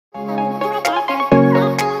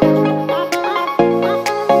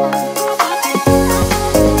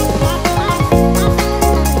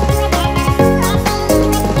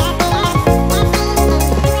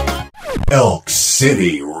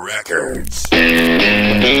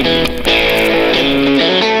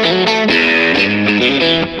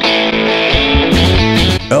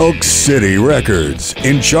Elk City Records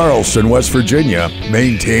in Charleston, West Virginia,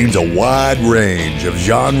 maintains a wide range of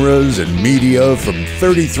genres and media from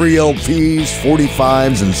 33 LPs,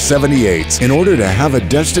 45s, and 78s in order to have a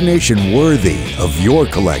destination worthy of your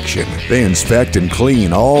collection. They inspect and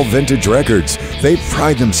clean all vintage records. They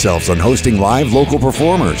pride themselves on hosting live local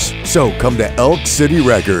performers. So come to Elk City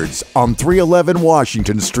Records on 311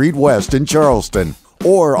 Washington Street West in Charleston,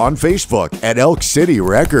 or on Facebook at Elk City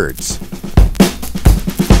Records.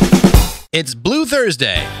 It's Blue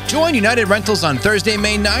Thursday. Join United Rentals on Thursday,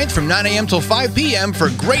 May 9th from 9 a.m. till 5 p.m. for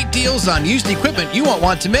great deals on used equipment you won't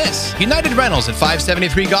want to miss. United Rentals at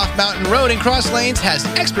 573 Goff Mountain Road in Cross Lanes has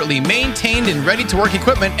expertly maintained and ready-to-work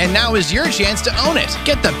equipment, and now is your chance to own it.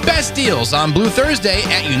 Get the best deals on Blue Thursday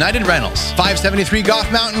at United Rentals, 573 Goff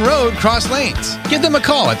Mountain Road, Cross Lanes. Give them a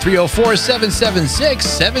call at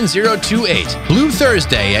 304-776-7028. Blue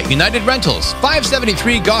Thursday at United Rentals,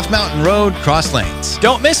 573 Goff Mountain Road, Cross Lanes.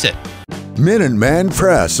 Don't miss it. Minuteman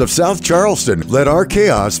Press of South Charleston. Let our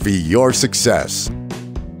chaos be your success.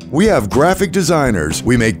 We have graphic designers.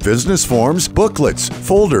 We make business forms, booklets,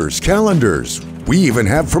 folders, calendars. We even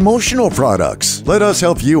have promotional products. Let us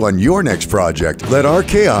help you on your next project. Let our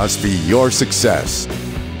chaos be your success.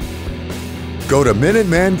 Go to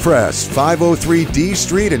Minuteman Press, 503 D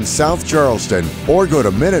Street in South Charleston, or go to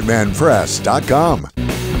MinutemanPress.com.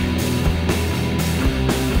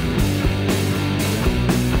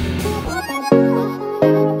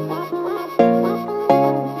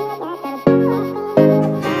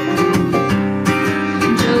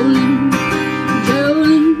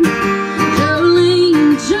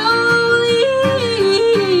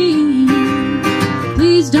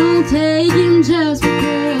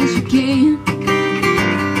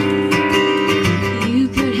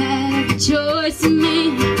 Choice in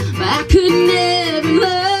me, but I could never.